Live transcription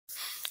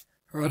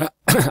Right,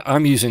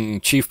 I'm using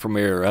Chief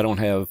Premier. I don't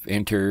have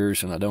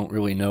interiors, and I don't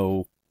really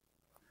know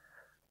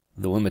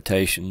the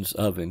limitations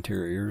of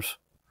interiors.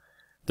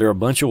 There are a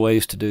bunch of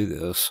ways to do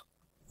this.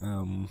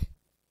 Um,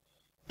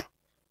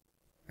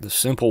 the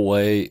simple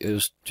way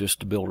is just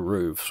to build a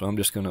roof. So I'm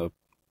just gonna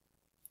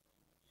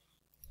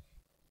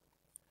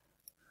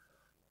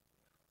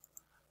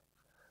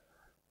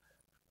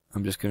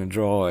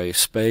draw a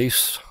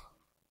space.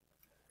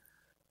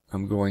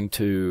 I'm going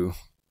to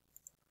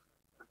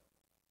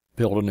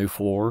build a new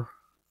floor.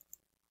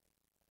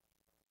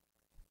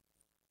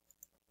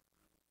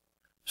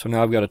 So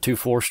now I've got a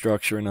 2-floor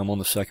structure and I'm on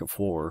the second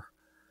floor.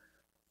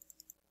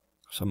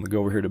 So I'm going to go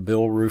over here to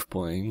build roof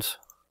planes.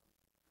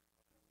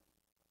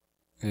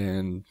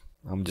 And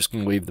I'm just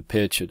going to leave the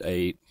pitch at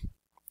 8.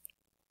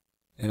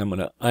 And I'm going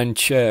to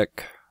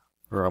uncheck,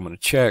 or I'm going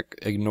to check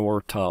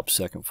ignore top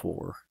second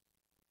floor.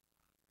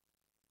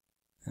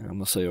 And I'm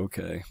going to say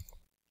OK.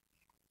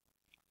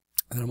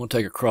 And I'm going to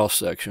take a cross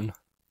section.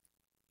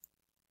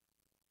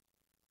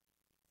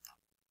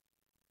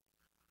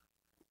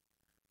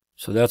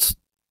 So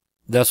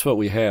that's what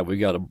we have. We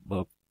got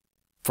a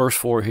first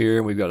floor here,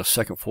 and we've got a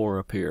second floor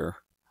up here.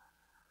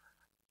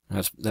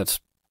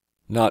 That's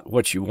not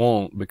what you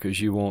want,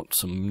 because you want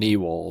some knee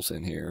walls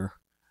in here.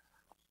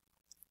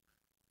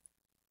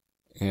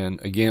 And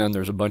again,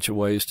 there's a bunch of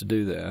ways to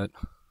do that.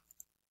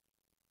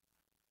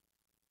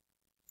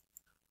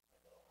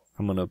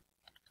 I'm going to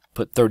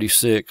put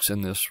 36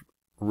 in this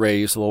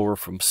raise lower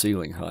from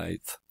ceiling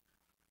height.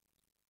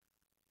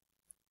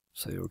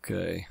 Say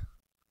OK.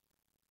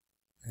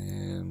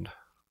 And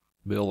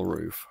build a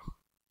roof.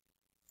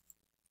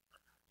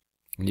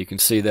 And you can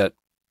see that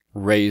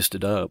raised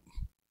it up.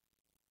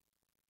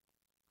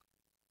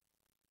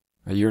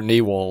 Now your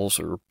knee walls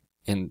are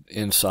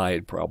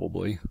inside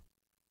probably,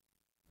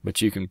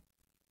 but you can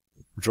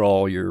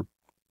draw your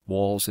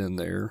walls in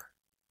there.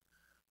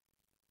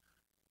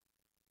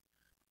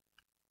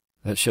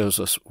 That shows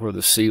us where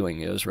the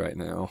ceiling is right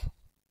now.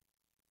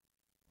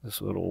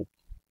 This little,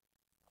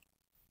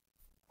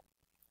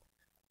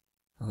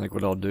 I think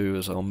what I'll do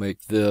is I'll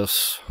make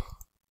this,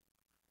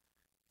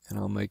 and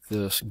I'll make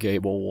this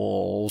gable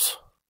walls.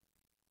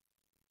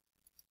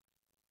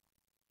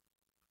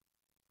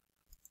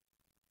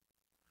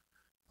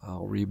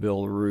 I'll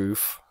rebuild the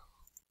roof.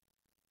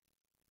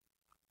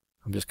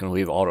 I'm just going to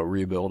leave auto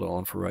rebuild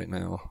on for right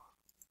now.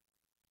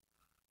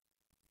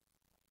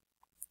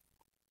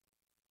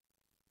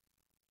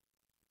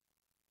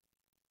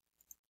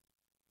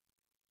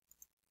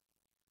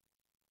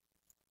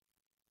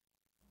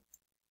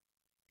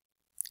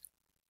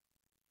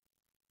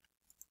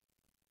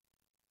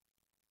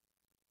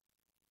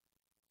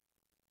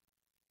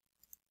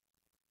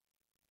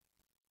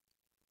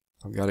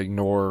 I've got to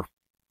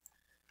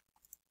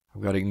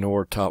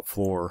ignore top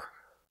floor.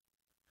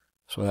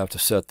 So I have to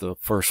set the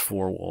first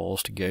 4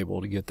 walls to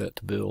gable to get that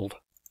to build.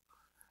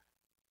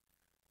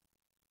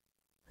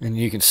 And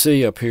you can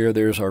see up here,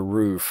 there's our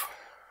roof,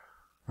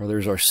 or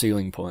there's our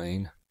ceiling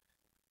plane.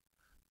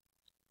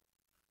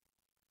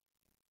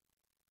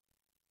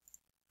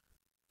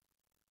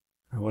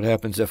 And what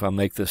happens if I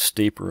make this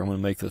steeper? I'm going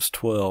to make this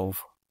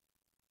 12.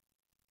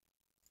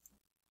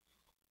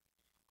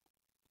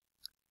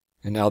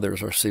 And now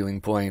there's our ceiling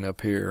plane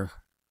up here.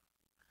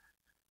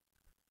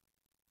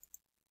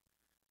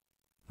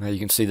 Now you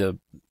can see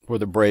where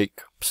the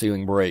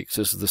ceiling breaks.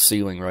 This is the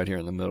ceiling right here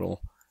in the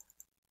middle.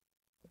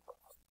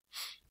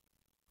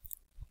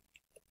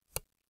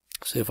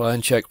 See, if I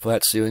uncheck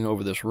flat ceiling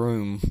over this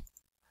room,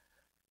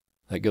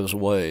 that goes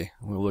away.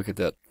 We'll look at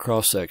that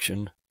cross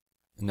section,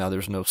 and now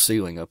there's no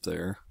ceiling up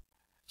there.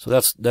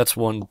 So that's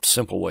one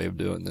simple way of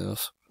doing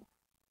this.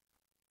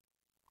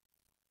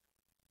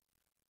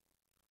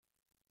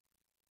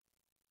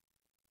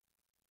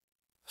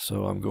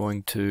 So I'm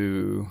going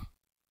to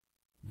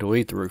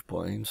delete the roof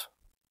planes.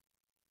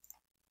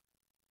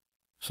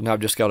 So now I've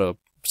just got a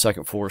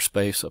second floor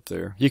space up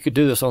there. You could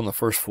do this on the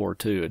first floor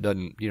too.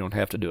 You don't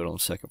have to do it on the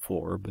second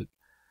floor, but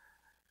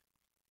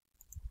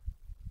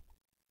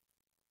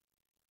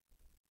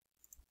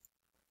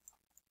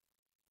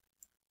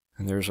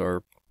and there's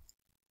our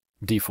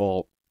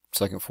default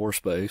second floor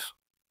space.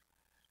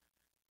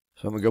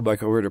 So I'm going to go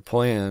back over to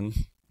plan,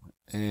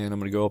 and I'm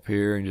going to go up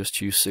here and just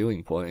choose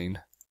ceiling plane.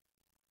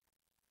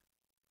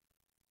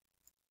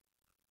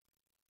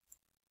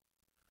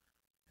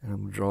 And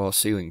I'm going to draw a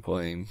ceiling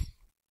plane.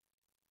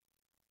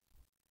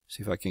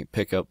 See if I can't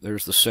pick up,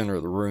 there's the center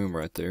of the room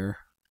right there.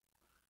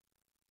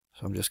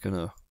 So I'm just going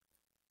to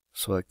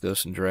select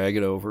this and drag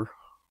it over.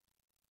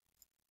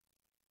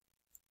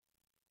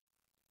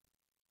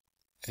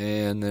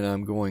 And then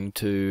I'm going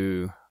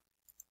to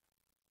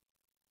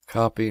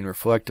copy and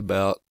reflect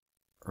about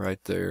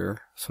right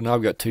there. So now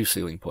I've got 2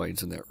 ceiling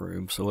planes in that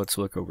room. So let's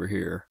look over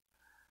here.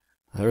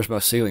 There's my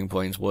ceiling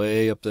planes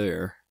way up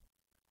there.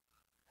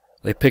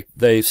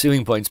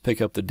 Ceiling planes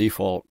pick up the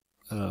default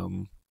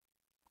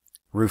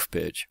roof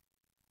pitch.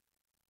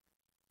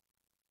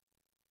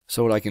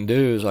 So what I can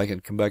do is I can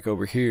come back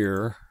over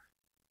here.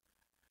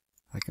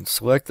 I can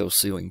select those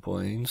ceiling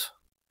planes,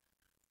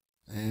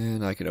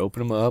 And I can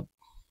open them up.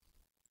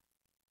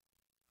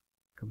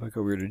 Go back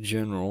over here to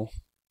General.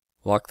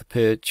 Lock the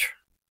pitch.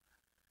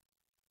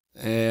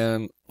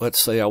 And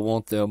let's say I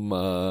want them,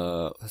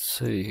 let's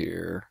see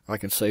here. I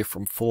can say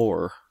from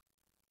floor.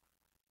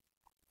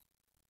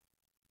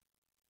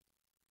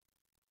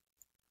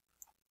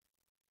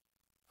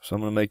 So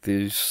I'm going to make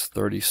these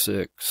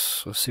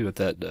 36. Let's see what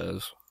that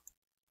does.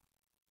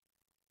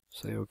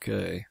 Say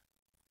OK.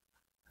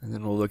 And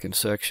then we'll look in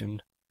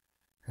section.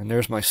 And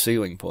there's my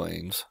ceiling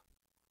planes.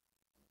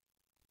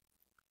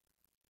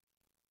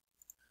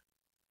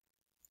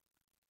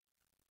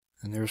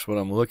 And there's what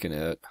I'm looking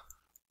at.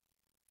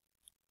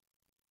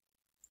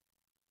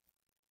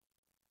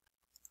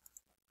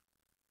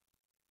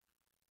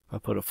 I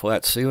put a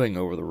flat ceiling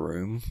over the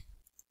room.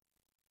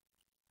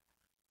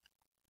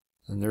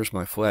 And there's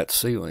my flat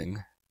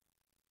ceiling.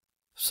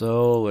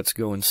 So let's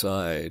go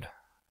inside.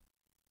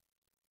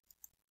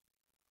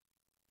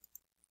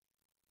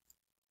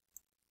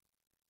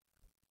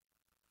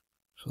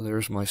 So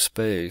there's my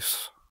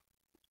space.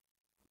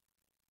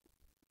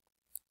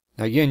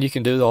 Now again, you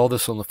can do all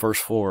this on the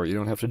first floor. You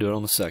don't have to do it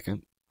on the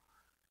second.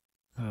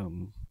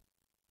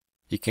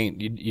 You can't.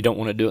 You don't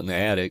want to do it in the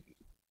attic.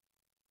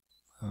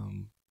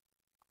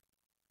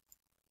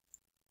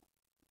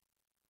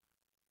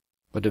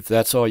 But if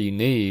that's all you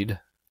need,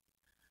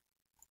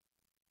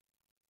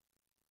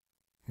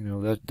 you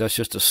know, that's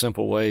just a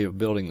simple way of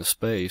building the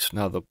space.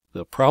 Now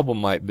the problem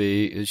might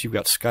be is you've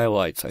got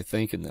skylights, I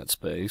think, in that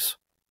space.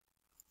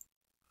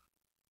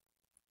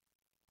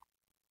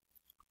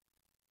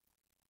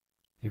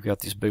 You've got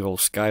these big old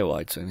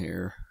skylights in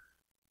here.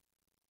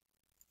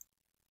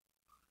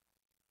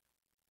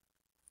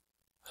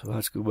 So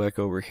let's go back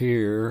over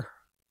here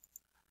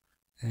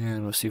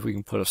and let's see if we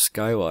can put a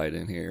skylight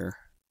in here.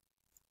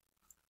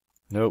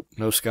 Nope,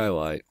 no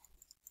skylight.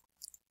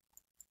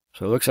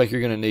 So it looks like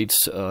you're going to need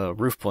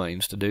roof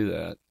planes to do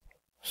that.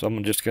 So I'm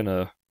going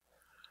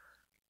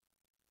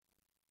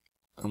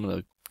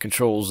to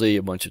Control Z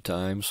a bunch of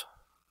times.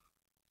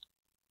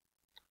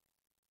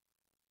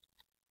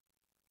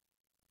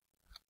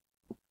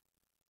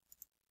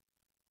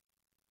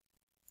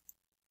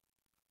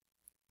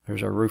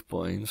 There's our roof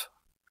planes.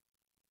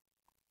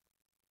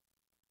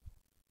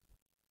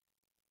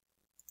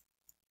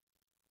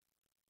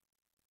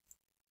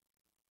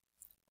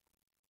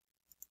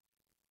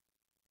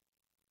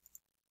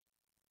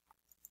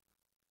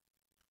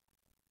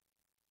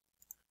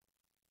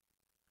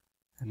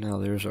 And now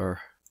there's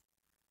our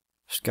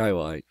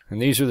skylight.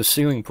 And these are the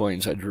ceiling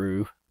planes I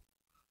drew.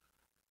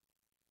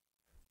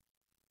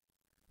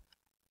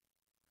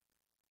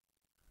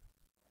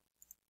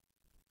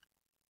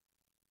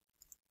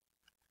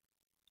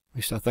 At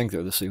least I think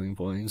they're the ceiling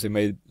planes.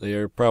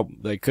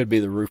 They could be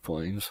the roof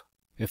planes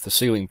if the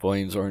ceiling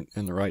planes aren't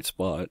in the right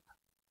spot.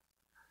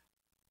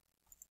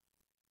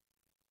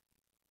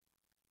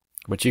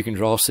 But you can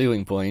draw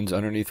ceiling planes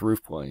underneath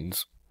roof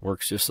planes.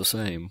 Works just the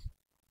same.